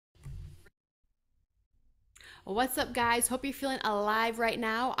What's up, guys? Hope you're feeling alive right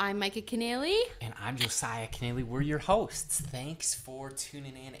now. I'm Micah Keneally. And I'm Josiah Keneally. We're your hosts. Thanks for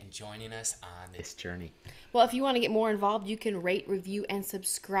tuning in and joining us on this journey. Well, if you want to get more involved, you can rate, review, and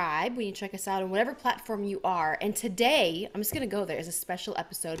subscribe when you check us out on whatever platform you are. And today, I'm just going to go there as a special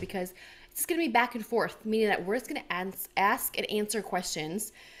episode because it's going to be back and forth, meaning that we're just going to ask and answer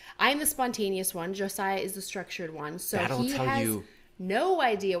questions. I'm the spontaneous one. Josiah is the structured one. So That'll he tell has you. no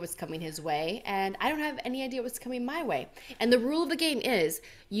idea what's coming his way, and I don't have any idea what's coming my way. And the rule of the game is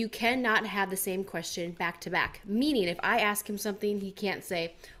you cannot have the same question back to back. Meaning, if I ask him something, he can't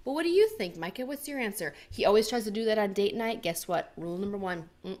say, well, what do you think, Micah? What's your answer? He always tries to do that on date night. Guess what? Rule number one,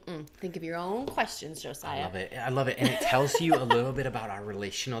 think of your own questions, Josiah. I love it. I love it. And it tells you a little bit about our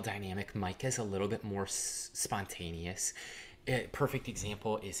relational dynamic. Micah's a little bit more spontaneous. A perfect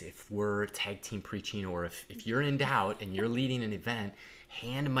example is if we're tag team preaching, or if you're in doubt and you're leading an event,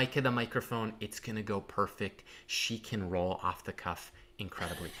 hand Micah the microphone. It's going to go perfect. She can roll off the cuff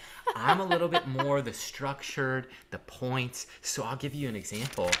incredibly. I'm a little bit more the structured, the points. So I'll give you an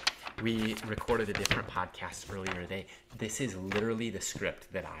example. We recorded a different podcast earlier today. This is literally the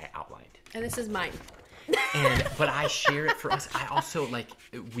script that I outlined. And this is mine. But I share it for us. I also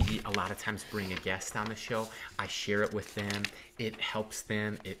we a lot of times bring a guest on the show. I share it with them. It helps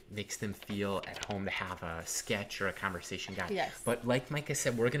them. It makes them feel at home to have a sketch or a conversation guide. Yes. But like Micah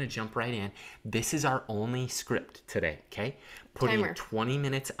said, we're going to jump right in. This is our only script today, okay? Putting Timer. 20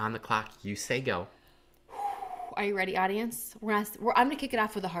 minutes on the clock. You say go. Are you ready, audience? I'm going to kick it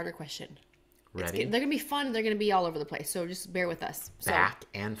off with a harder question. Ready? They're going to be fun and they're going to be all over the place. So just bear with us. So, Back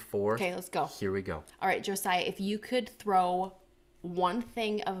and forth. Okay, let's go. Here we go. All right, Josiah, if you could throw one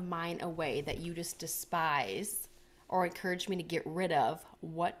thing of mine away that you just despise or encourage me to get rid of,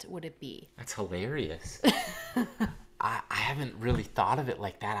 what would it be? That's hilarious. I haven't really thought of it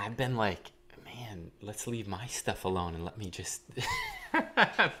like that. I've been like, man, let's leave my stuff alone and let me just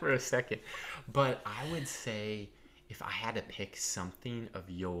for a second. But I would say if I had to pick something of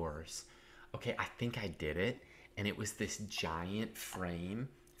yours, okay, I think I did it. And it was this giant frame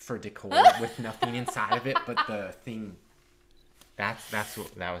for decor with nothing inside of it, but the thing. That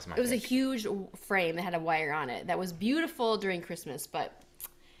was my. It was a pick. huge frame that had a wire on it that was beautiful during Christmas, but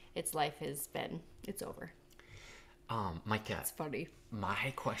its life it's over. Micah. It's funny.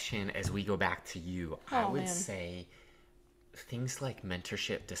 My question as we go back to you, I would Man. say things like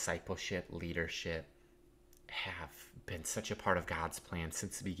mentorship, discipleship, leadership have been such a part of God's plan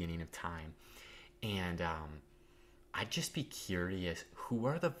since the beginning of time. And I'd just be curious, who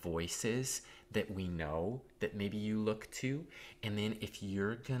are the voices that we know that maybe you look to? And then if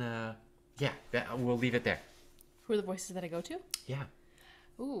you're gonna, we'll leave it there. Who are the voices that I go to? Yeah.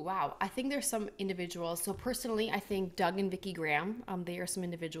 Ooh, wow. I think there's some individuals. So personally, I think Doug and Vicki Graham, they are some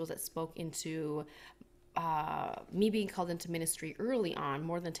individuals that spoke into me being called into ministry early on.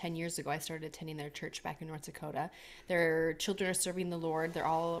 More than 10 years ago, I started attending their church back in North Dakota. Their children are serving the Lord. They're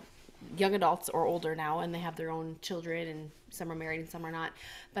all young adults or older now, and they have their own children, and some are married and some are not.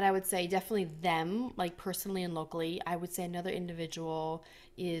 But I would say definitely them, like personally and locally. I would say another individual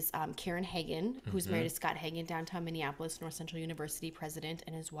is Karen Hagen, who's married to Scott Hagen, downtown Minneapolis, North Central University president,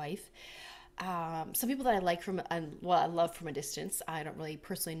 and his wife. Some people that I like I love from a distance. I don't really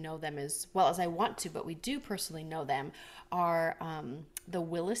personally know them as well as I want to, but we do personally know them, are the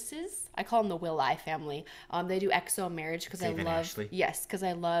Willises. I call them the Willi family. They do XO marriage because I Dave and love, Ashley. yes, because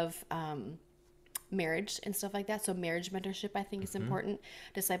I love marriage and stuff like that. So marriage mentorship, I think, is important.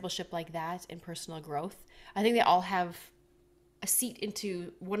 Discipleship like that and personal growth. I think they all have a seat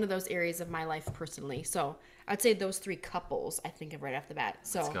into one of those areas of my life personally. So I'd say those three couples I think of right off the bat.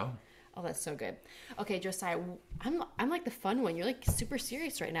 So Let's go. Oh, that's so good. Okay, Josiah, I'm like the fun one. You're like super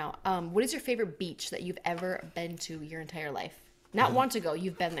serious right now. What is your favorite beach that you've ever been to your entire life? Not want to go,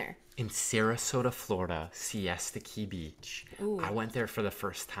 you've been there. In Sarasota, Florida, Siesta Key Beach. Ooh. I went there for the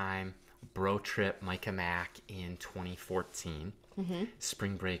first time, bro trip, Micah Mack, in 2014.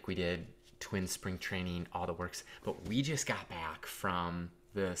 Spring break, we did twin spring training, all the works. But we just got back from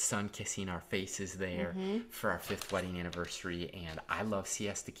the sun kissing our faces there for our 5th wedding anniversary. And I love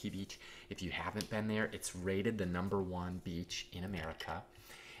Siesta Key Beach. If you haven't been there, it's rated the #1 beach in America.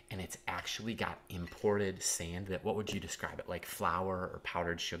 And it's actually got imported sand that, what would you describe it? Like flour or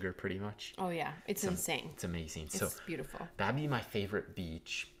powdered sugar, pretty much? Oh, yeah. It's insane. It's amazing. It's beautiful. That'd be my favorite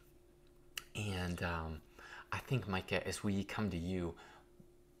beach. And I think, Micah, as we come to you,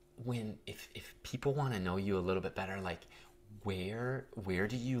 if people want to know you a little bit better, like where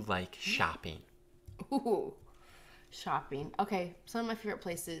do you like shopping? Ooh, shopping. Okay, some of my favorite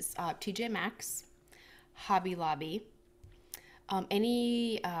places, TJ Maxx, Hobby Lobby,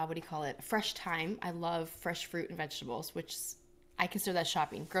 Any what do you call it? Fresh time. I love fresh fruit and vegetables, which I consider that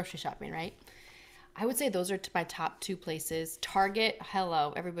shopping, grocery shopping, right? I would say those are my top two places. Target,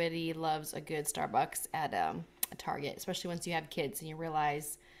 hello, everybody loves a good Starbucks at a Target, especially once you have kids and you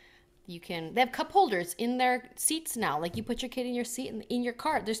realize you can. They have cup holders in their seats now. Like you put your kid in your seat and in your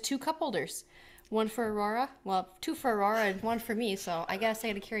cart. There's two cup holders, one for Aurora. Well, two for Aurora and one for me. So I guess I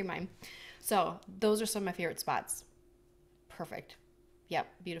got to carry mine. So those are some of my favorite spots. Perfect. Yep,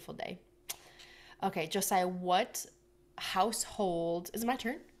 beautiful day. Okay, Josiah, what household is it my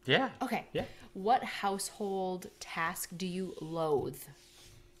turn? Yeah. Okay. Yeah. What household task do you loathe,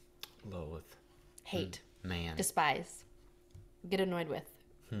 Loathe. hate, Man. despise, get annoyed with?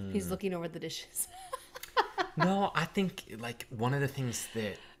 He's looking over the dishes. No, I think like one of the things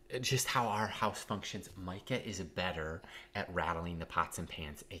that just how our house functions, Micah is better at rattling the pots and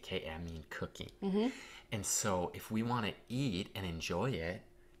pans, aka I mean cooking. And so if we want to eat and enjoy it,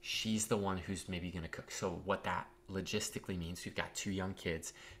 she's the one who's maybe going to cook. So what that logistically means, we've got two young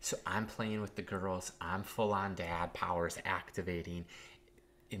kids. So I'm playing with the girls. I'm full on dad powers activating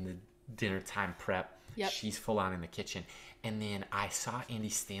in the dinner time prep. Yep. She's full on in the kitchen. And then I saw Andy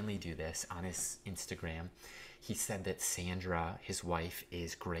Stanley do this on his Instagram. He said that Sandra, his wife,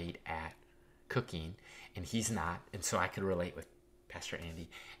 is great at cooking and he's not. And so I could relate with Pastor Andy.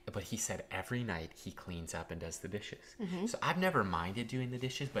 But he said every night he cleans up and does the dishes. So I've never minded doing the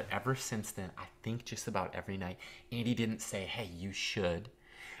dishes, but ever since then, I think just about every night, Andy didn't say, hey, you should.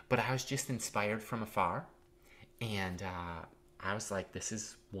 But I was just inspired from afar. And I was like, this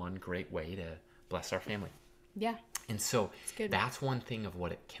is one great way to bless our family. Yeah. And so good. that's one thing of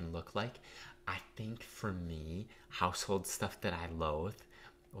what it can look like. I think for me, household stuff that I loathe,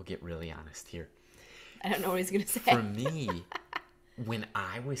 we'll get really honest here. I don't know what he's going to say. For me, when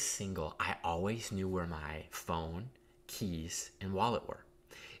I was single, I always knew where my phone, keys, and wallet were.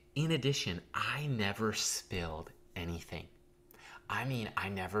 In addition, I never spilled anything. I mean, I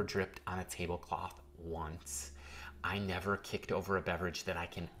never dripped on a tablecloth once. I never kicked over a beverage that I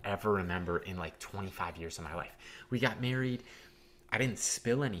can ever remember in like 25 years of my life. We got married. I didn't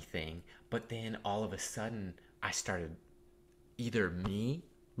spill anything, but then all of a sudden I started either me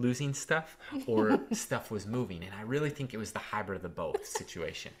losing stuff or stuff was moving. And I really think it was the hybrid of the both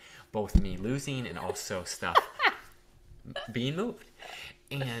situation. Both me losing and also stuff being moved.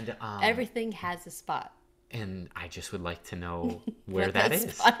 And Everything has a spot. and I just would like to know where What that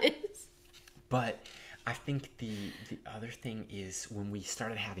is. spot is. But I think the other thing is when we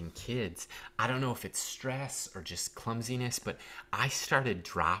started having kids, I don't know if it's stress or just clumsiness, but I started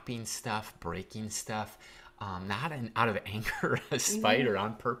dropping stuff, breaking stuff, not out of anger or spite or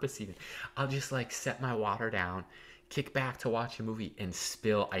on purpose even. I'll just like set my water down, kick back to watch a movie, and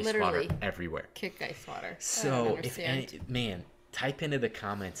spill ice Literally. water everywhere. Kick ice water. I don't So if understand. man, type into the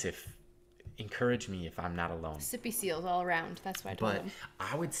comments encourage me if I'm not alone. Sippy seals all around. That's what I told But him.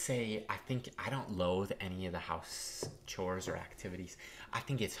 I would say, I think I don't loathe any of the house chores or activities. I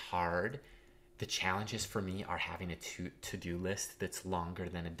think it's hard. The challenges for me are having a to-do list that's longer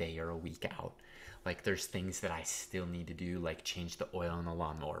than a day or a week out. Like there's things that I still need to do, like change the oil in the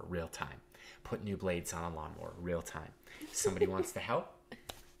lawnmower real time, put new blades on a lawnmower real time. Somebody wants to help,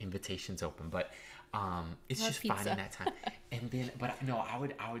 invitation's open. But it's just pizza. finding that time. And then, but no, I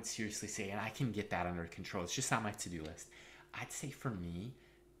would seriously say, and I can get that under control. It's just on my to-do list. I'd say for me,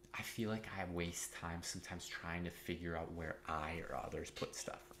 I feel like I waste time sometimes trying to figure out where I or others put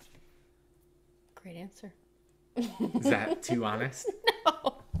stuff. Great answer. Is that too honest?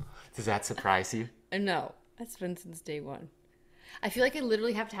 No. Does that surprise you? No. That's been since day one. I feel like I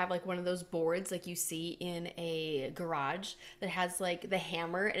literally have to have like one of those boards like you see in a garage that has like the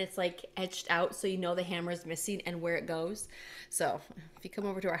hammer and it's like etched out so you know the hammer is missing and where it goes. So if you come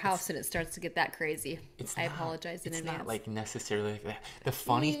over to our house and it starts to get that crazy, I apologize in advance. It's not like necessarily like that. The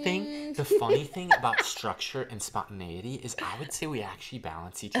funny thing about structure and spontaneity is I would say we actually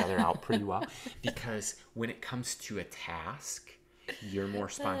balance each other out pretty well, because when it comes to a task, you're more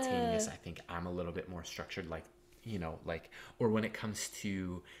spontaneous. I think I'm a little bit more structured, or when it comes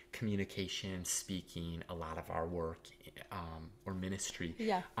to communication, speaking, a lot of our work or ministry,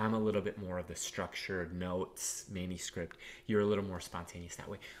 Yeah. I'm a little bit more of the structured notes, manuscript. You're a little more spontaneous that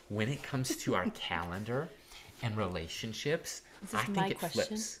way. When it comes to our calendar and relationships, Is I this think my it question?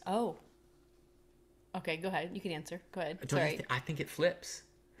 flips. Oh. Okay, go ahead. You can answer. Go ahead. Don't you Sorry. I think it flips.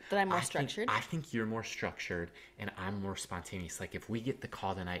 That I'm more structured. I think you're more structured and I'm more spontaneous. Like if we get the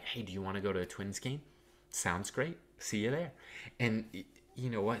call tonight, hey, do you want to go to a Twins game? Sounds great. See you there. And you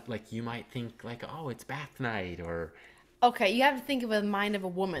know what? Like you might think like, oh, it's bath night or Okay, you have to think of a mind of a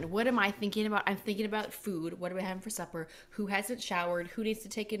woman. What am I thinking about? I'm thinking about food. What are we having for supper? Who hasn't showered? Who needs to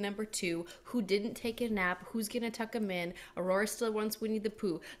take a number two? Who didn't take a nap? Who's gonna tuck them in? Aurora still wants Winnie the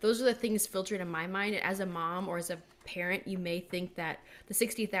Pooh. Those are the things filtered in my mind. And as a mom or as a parent, you may think that the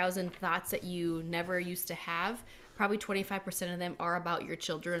 60,000 thoughts that you never used to have, probably 25% of them are about your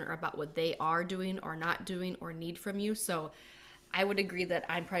children or about what they are doing or not doing or need from you. So I would agree that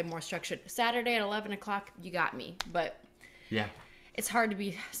I'm probably more structured. Saturday at 11 o'clock, you got me. But Yeah. it's hard to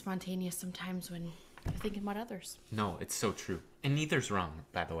be spontaneous sometimes when you're thinking about others. No, it's so true. And neither's wrong,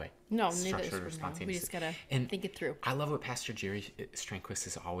 by the way. No, neither Structured is or wrong. spontaneous. We just gotta And think it through. I love what Pastor Jerry Stranquist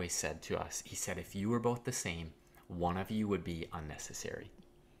has always said to us. He said, if you were both the same, one of you would be unnecessary.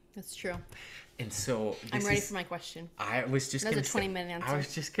 That's true. And so I'm ready for my question. I was just That's gonna a 20-minute answer. I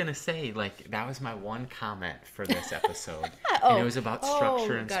was just gonna say, like, that was my one comment for this episode, Oh. and it was about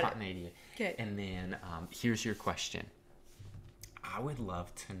structure Oh, and got it. spontaneity. Okay. And then here's your question. I would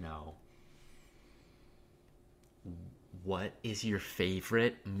love to know, what is your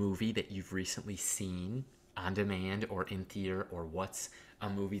favorite movie that you've recently seen on demand or in theater, or what's a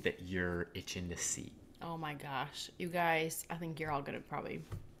movie that you're itching to see? Oh my gosh. You guys, I think you're all gonna probably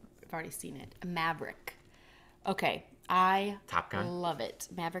have already seen it. Maverick. Okay. I Top Gun? love it.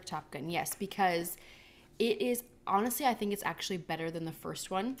 Maverick Top Gun. Yes, because it is honestly, I think it's actually better than the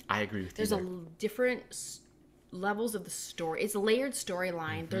first one. I agree with you. There's there. different levels of the story. It's a layered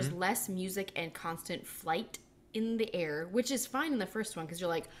storyline. There's less music and constant flight in the air, which is fine in the first one because you're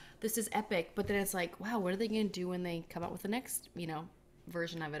like, this is epic. But then it's like, wow, what are they going to do when they come out with the next,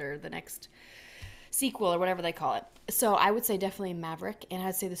 version of it or the next sequel or whatever they call it. So I would say definitely Maverick. And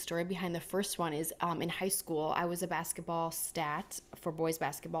I'd say the story behind the first one is in high school, I was a basketball stat for boys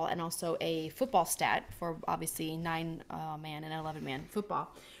basketball and also a football stat for obviously 9-man and 11-man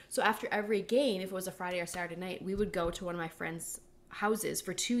football. So after every game, if it was a Friday or Saturday night, we would go to one of my friends' houses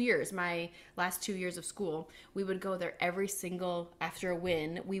for 2 years, my last 2 years of school. We would go there every single, after a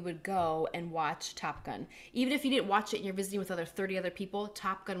win, we would go and watch Top Gun. Even if you didn't watch it and you're visiting with 30 other people,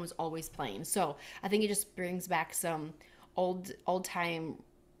 Top Gun was always playing. So I think it just brings back some old time,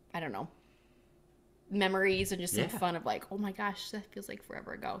 I don't know, memories and just some Yeah. fun of like, oh my gosh, that feels like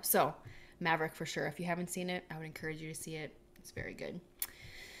forever ago. So Maverick for sure. If you haven't seen it, I would encourage you to see it. It's very good.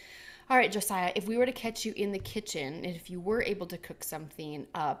 All right, Josiah, if we were to catch you in the kitchen, and if you were able to cook something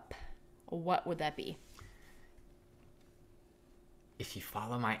up, what would that be? If you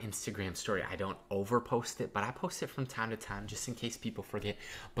follow my Instagram story, I don't overpost it, but I post it from time to time just in case people forget.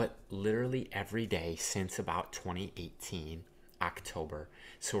 But literally every day since about 2018, October,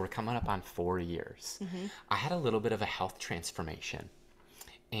 so we're coming up on 4 years, I had a little bit of a health transformation.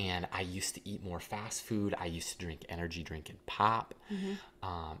 And I used to eat more fast food. I used to drink energy drink and pop,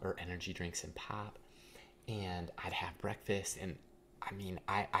 or energy drinks and pop. And I'd have breakfast. And I mean,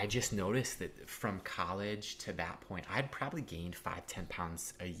 I just noticed that from college to that point, I'd probably gained 5-10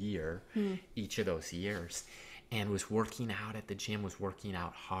 pounds a year each of those years. And was working out at the gym, was working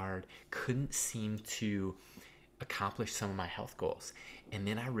out hard, couldn't seem to accomplish some of my health goals. And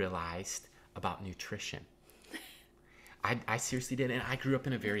then I realized about nutrition. I seriously did. And I grew up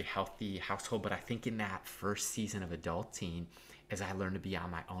in a very healthy household, but I think in that first season of adulting, as I learned to be on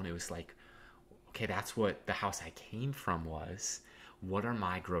my own, it was like, okay, that's what the house I came from was. What are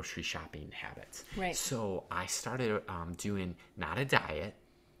my grocery shopping habits? Right. So I started doing not a diet,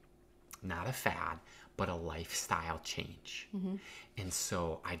 not a fad, but a lifestyle change. And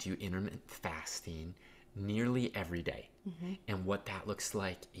so I do intermittent fasting nearly every day. And what that looks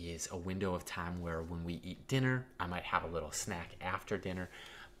like is a window of time where when we eat dinner, I might have a little snack after dinner.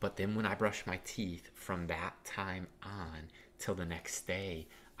 But then when I brush my teeth from that time on till the next day,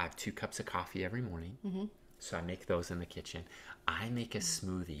 I have 2 cups of coffee every morning. So I make those in the kitchen. I make a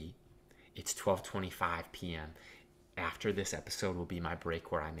smoothie. It's 12:25 p.m. After this episode will be my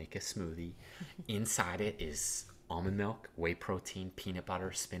break where I make a smoothie. Inside it is almond milk, whey protein, peanut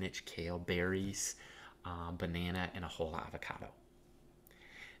butter, spinach, kale, berries, banana, and a whole avocado.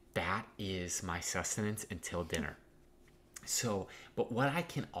 That is my sustenance until dinner. So, but what I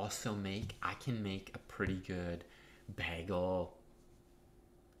can also make, I can make a pretty good bagel,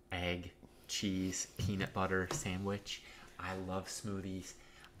 egg, cheese, peanut butter sandwich. I love smoothies.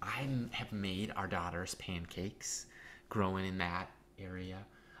 I have made our daughter's pancakes growing in that area.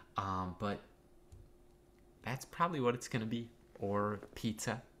 But that's probably what it's going to be. Or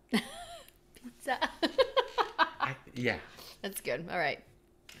pizza. Pizza. Yeah. That's good. All right.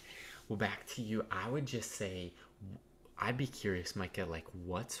 Well, back to you. I would just say, I'd be curious, Micah, like,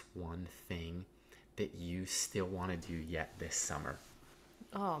 what's one thing that you still want to do yet this summer?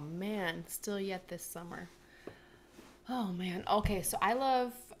 Oh man, still yet this summer. Oh man. Okay, so I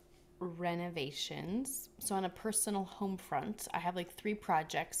love renovations. So on a personal home front, I have like 3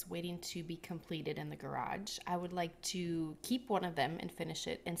 projects waiting to be completed in the garage. I would like to keep one of them and finish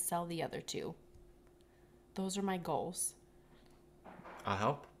it and sell the other 2. Those are my goals. I'll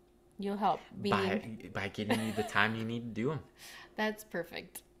help You'll help. by getting you the time you need to do them. That's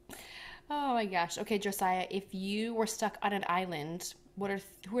perfect. Oh my gosh. Okay, Josiah, if you were stuck on an island,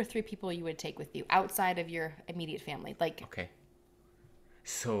 who are 3 people you would take with you outside of your immediate family? Like, Okay.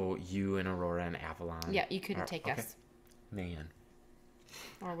 So you and Aurora and Avalon. yeah, you couldn't take okay. us, Man.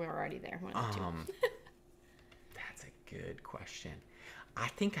 or we're already there. One of the two. That's a good question. I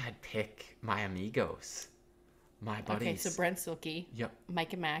think I'd pick my amigos, my buddies. Okay, so Brent Silky, Yep.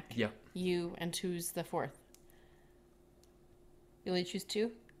 Mike and Mac, Yep. you, and who's the 4th? You only choose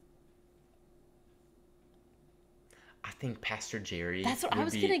 2? I think Pastor Jerry. That's what I would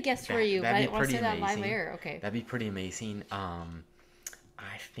was be- gonna guess for that- you, but that'd I be didn't want to pretty say that live amazing. air. Okay. That'd be pretty amazing.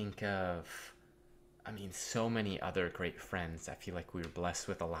 I think of, I mean, so many other great friends. I feel like we were blessed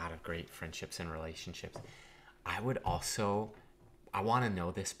with a lot of great friendships and relationships. I would also, I want to know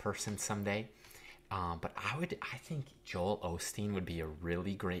this person someday, but I think Joel Osteen would be a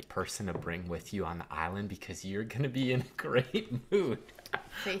really great person to bring with you on the island because you're gonna be in a great mood.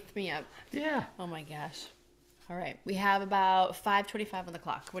 Faith me up. Yeah. Oh my gosh. All right. We have about 5:25 on the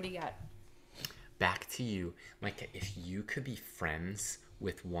clock. What do you got? Back to you, Micah. If you could be friends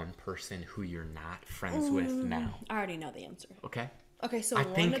with one person who you're not friends with now, I already know the answer. okay? Okay, so I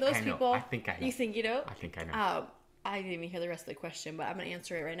one think of those I know. people. I think I know. You think you know? I think I know. I didn't even hear the rest of the question, but I'm going to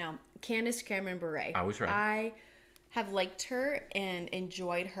answer it right now. Candace Cameron Bure. I was right. I have liked her and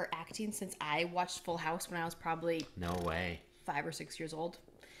enjoyed her acting since I watched Full House when I was probably No way. 5 or 6 years old.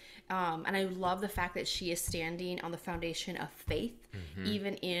 And I love the fact that she is standing on the foundation of faith,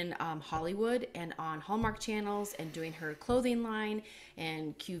 even in Hollywood and on Hallmark channels, and doing her clothing line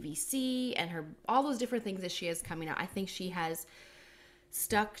and QVC and her all those different things that she has coming out. I think she has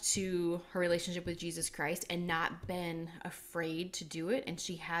stuck to her relationship with Jesus Christ and not been afraid to do it. And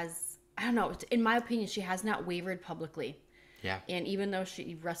she has, I don't know, in my opinion, she has not wavered publicly. Yeah. And even though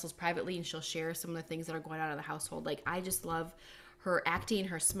she wrestles privately and she'll share some of the things that are going on in the household, like I just love her acting,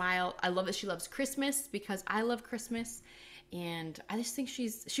 her smile. I love that she loves Christmas because I love Christmas. And I just think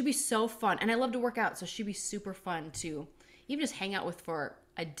she'd be so fun. And I love to work out, so she'd be super fun to even just hang out with for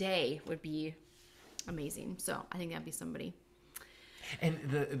a day would be amazing. So I think that'd be somebody. And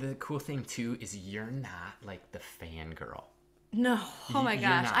the cool thing too is you're not like the fangirl. No. Oh my You're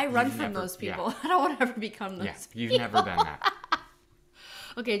gosh. not- I run you've from never- those people. yeah. I don't want to ever become those Yeah, people. you've never been that.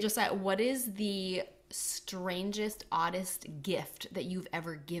 Okay, Josiah, what is the strangest, oddest gift that you've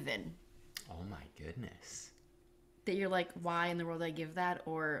ever given? Oh my goodness. That you're like, why in the world did I give that?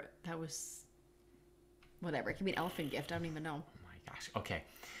 Or that was whatever. It could be an elephant gift. I don't even know. Oh my gosh. Okay.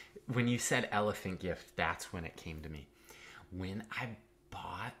 When you said elephant gift, that's when it came to me. When I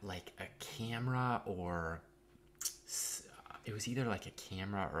bought like a camera or it was either like a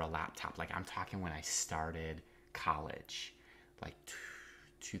camera or a laptop. Like I'm talking when I started college, like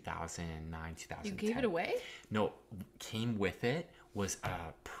 2009, 2010. You gave it away? No, came with it was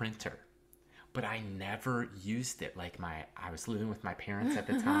a printer. But I never used it. Like I was living with my parents at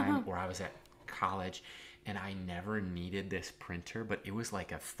the time, or I was at college, and I never needed this printer. But it was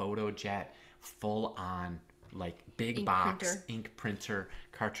like a PhotoJet, full on, like big Ink box printer. ink printer,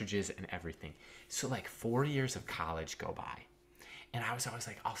 cartridges, and everything. So like 4 years of college go by, and I was always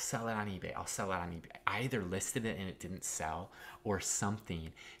like, I'll sell it on eBay. I'll sell it on eBay. I either listed it and it didn't sell or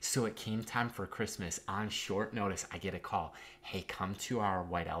something. So it came time for Christmas. On short notice, I get a call. Hey, come to our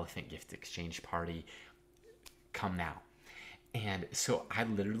White Elephant gift exchange party. Come now. And so I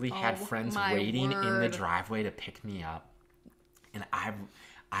literally had friends my waiting in the word. driveway to pick me up. And I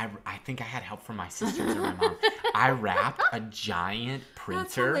think I had help from my sisters or my mom. I wrapped a giant printer.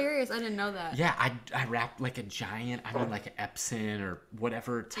 That's hilarious. I didn't know that. Yeah, I wrapped like a giant, I mean like an Epson or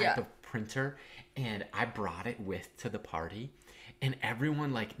whatever type Yeah. of printer, and I brought it to the party, and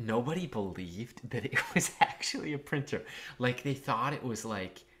everyone, like, nobody believed that it was actually a printer. Like, they thought it was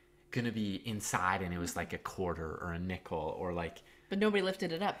like gonna be inside and it was like a quarter or a nickel or like, But nobody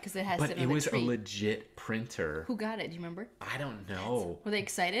lifted it up because it has but it it on the was tree. a legit printer. Who got it? Do you remember? I don't know. Were they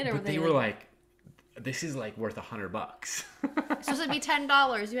excited or But were they they were like, this is like worth $100. it's supposed to be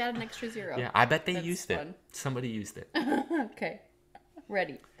 $10. You add an extra zero. Yeah, I bet they That's used fun. it. Somebody used it. Okay.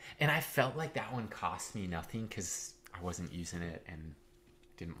 Ready. And I felt like that one cost me nothing because I wasn't using it and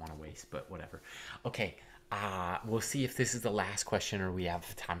didn't want to waste, but whatever. Okay, we'll see if this is the last question or we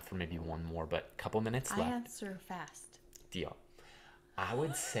have time for maybe one more, but a couple minutes I left. answer fast. Deal. I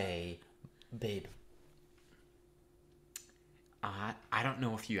would say, babe, I don't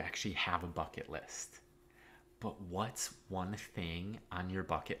know if you actually have a bucket list, but what's one thing on your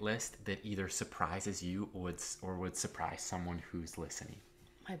bucket list that either surprises you or would surprise someone who's listening?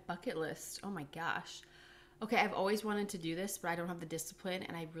 My bucket list. Oh my gosh. Okay, I've always wanted to do this, but I don't have the discipline,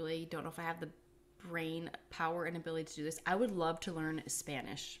 and I really don't know if I have the brain power and ability to do this. I would love to learn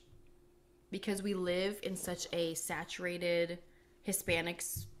Spanish because we live in such a saturated Hispanic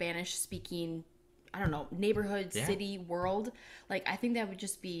Spanish speaking, I don't know, neighborhood, Yeah. city, world. Like, I think that would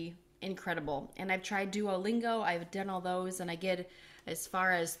just be incredible. And I've tried Duolingo, I've done all those, and I get as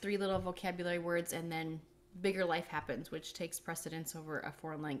far as 3 little vocabulary words, and then bigger life happens, which takes precedence over a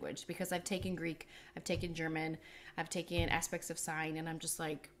foreign language. Because I've taken Greek, I've taken German, I've taken aspects of sign, and I'm just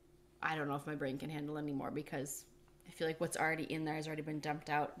like, I don't know if my brain can handle anymore because I feel like what's already in there has already been dumped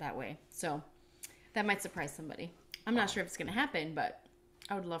out that way. So that might surprise somebody. I'm not sure if it's going to happen, but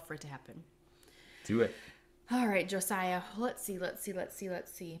I would love for it to happen. Do it. All right, Josiah. Let's see.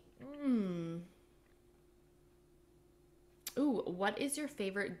 Ooh, what is your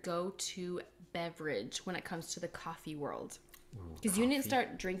favorite go-to beverage when it comes to the coffee world? Because you didn't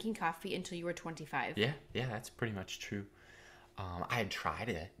start drinking coffee until you were 25. Yeah, that's pretty much true. I had tried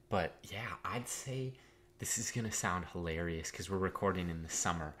it, but yeah, I'd say this is gonna sound hilarious because we're recording in the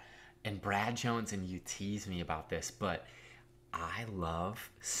summer, and Brad Jones and you tease me about this, but I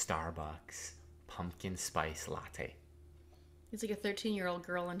love Starbucks pumpkin spice latte. He's like a 13-year-old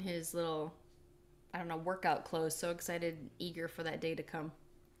girl in his little, I don't know, workout clothes. So excited, eager for that day to come.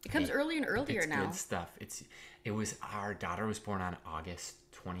 It comes earlier and earlier It's now. good stuff. It was our daughter was born on August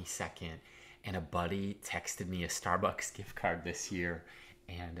 22nd, and a buddy texted me a Starbucks gift card this year,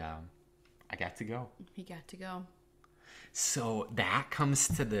 and I got to go. He got to go. So that comes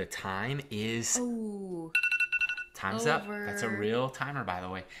to the time is Ooh. time's up. Over. That's a real timer, by the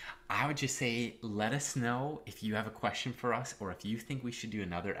way. I would just say, let us know if you have a question for us or if you think we should do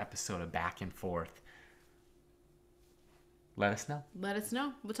another episode of Back and Forth. Let us know. Let us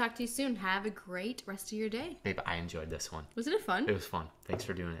know. We'll talk to you soon. Have a great rest of your day. Babe, I enjoyed this one. Wasn't it fun? It was fun. Thanks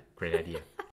for doing it. Great idea.